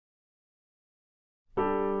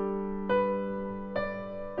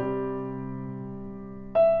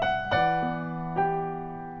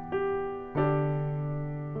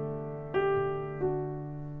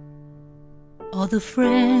all the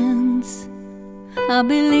friends I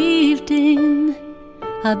believed in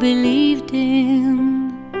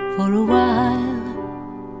for a while.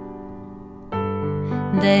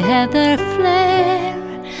 They had their flair,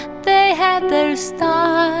 they had their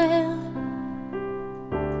style,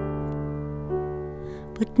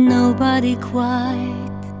 but nobody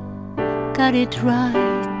quite got it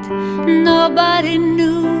right. Nobody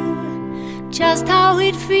knew just how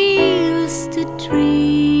it feels to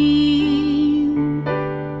dream.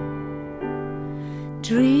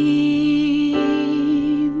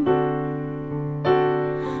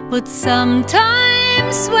 But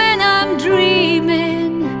sometimes when I'm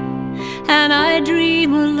dreaming, and I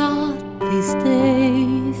dream a lot these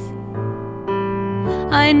days,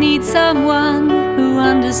 I need someone who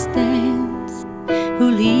understands,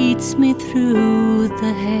 who leads me through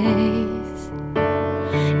the haze.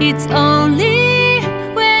 It's only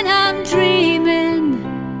when I'm dreaming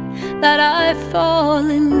that I fall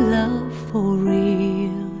in love for real.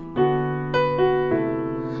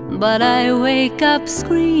 But I wake up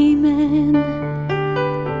screaming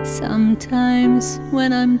sometimes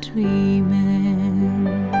when I'm dreaming.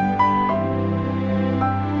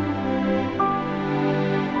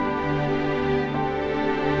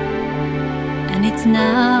 And it's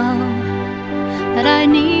now that I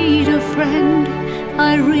need a friend,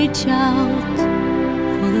 I reach out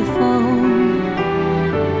for the phone.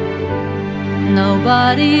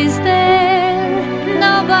 Nobody's there,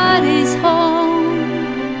 nobody's home.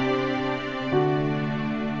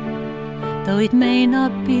 Though it may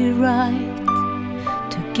not be right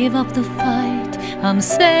to give up the fight, I'm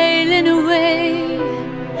sailing away.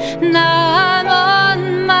 Now I'm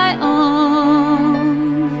on my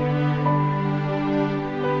own,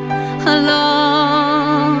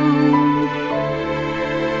 alone.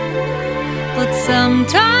 But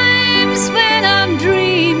sometimes when I'm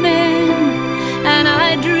dreaming, and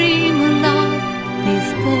I dream a lot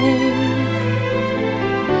these days,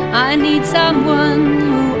 I need someone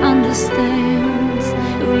who understands,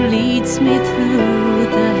 who leads me through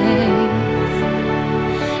the haze.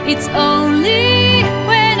 It's only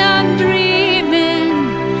when I'm dreaming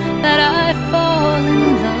that I fall in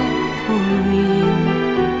love for real.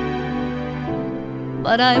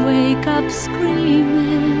 But I wake up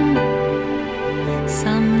screaming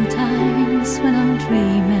sometimes when I'm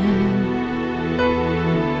dreaming.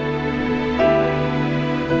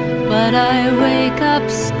 But I wake up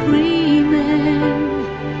screaming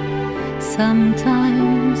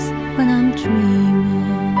sometimes when I'm dreaming.